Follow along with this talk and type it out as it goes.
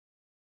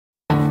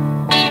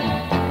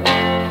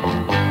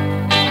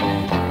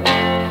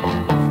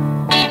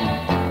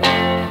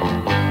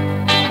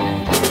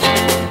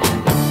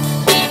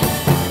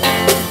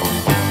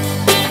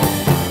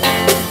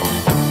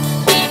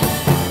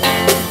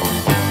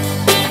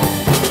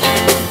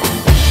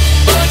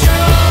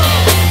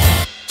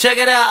check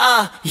it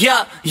out,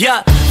 yeah,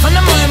 yeah. From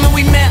the moment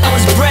we met, I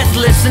was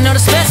breathless, and not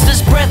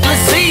asbestos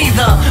breathless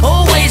either.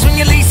 Always when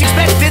you least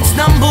expected,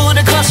 stumbled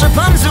across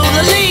Rapunzel,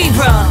 the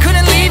Libra.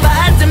 Couldn't leave, I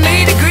had to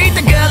meet to greet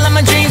the girl of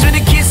my dreams with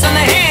a kiss on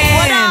the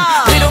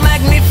hand. Little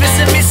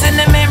magnificent, missing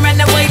the man, ran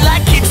away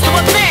like kids to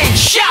a big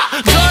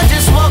shot.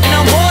 Gorgeous, walking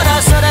on water,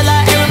 sorta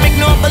like Aaron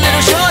McNaught, a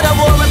little shorter.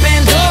 Wore a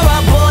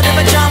Pandora, bored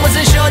of a charm,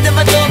 wasn't sure if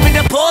I thought me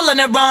to pull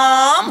on her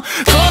arm.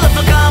 Call her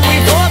for calm,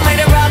 we fought, made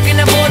a rock in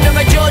the border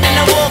of Jordan,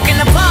 a walk in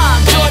the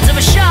park. Jaws of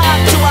a shark,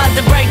 too hard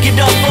to break it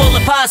up, fall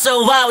apart,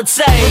 so I would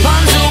say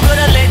Rapunzel,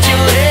 gotta let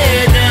your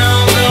hair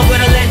down, girl,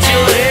 gotta let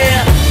your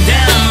hair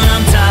down.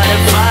 I'm tired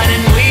of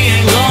fighting, we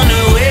ain't going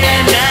nowhere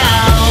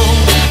now.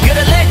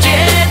 Gotta let your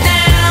hair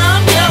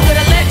down, girl,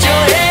 gotta let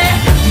your hair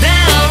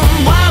down.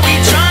 Why we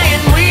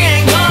trying, we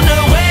ain't going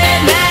nowhere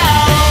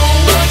now.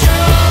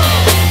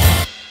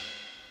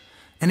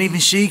 And even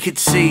she could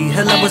see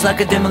her love was like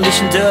a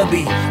demolition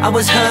derby. I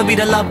was Herbie,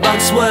 the love bug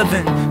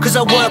swerving, cause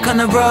I work on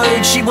the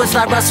road. She was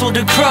like Russell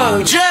the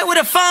Crowe, jet with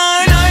a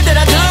phone. Know that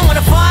I don't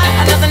wanna fight.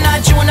 Another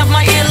night chewing off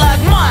my ear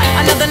like mine.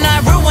 Another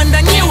night ruined, I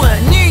knew it.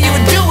 Knew you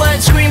would do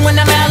it. Scream when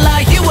I'm out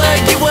like you were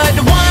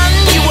the one.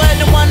 You were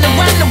the one that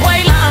ran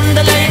away like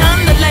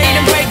underlay,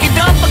 and break it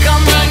up. I come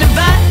running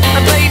back.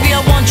 Now baby,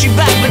 I want you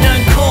back, but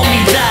don't call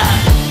me that.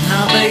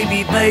 Now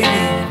baby, baby,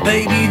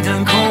 baby,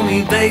 don't call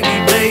me baby,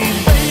 baby.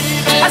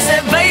 I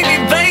said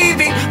baby,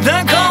 baby,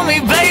 don't call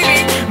me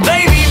baby,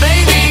 baby,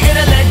 baby.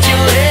 Gotta let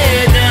your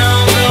hair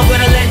down, girl,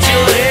 gotta let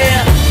your hair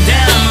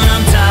down.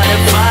 I'm tired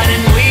of fighting,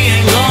 we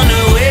ain't going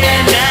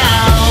nowhere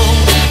now.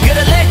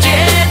 Gotta let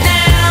your hair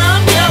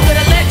down, girl,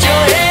 gotta let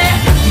your hair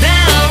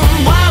down.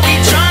 Why we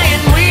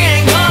trying, we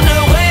ain't going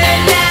nowhere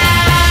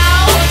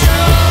now.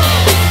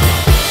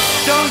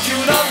 Don't you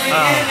love me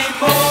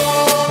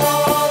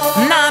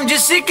anymore? Nah, I'm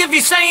just sick of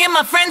you saying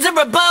my friends are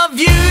above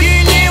you.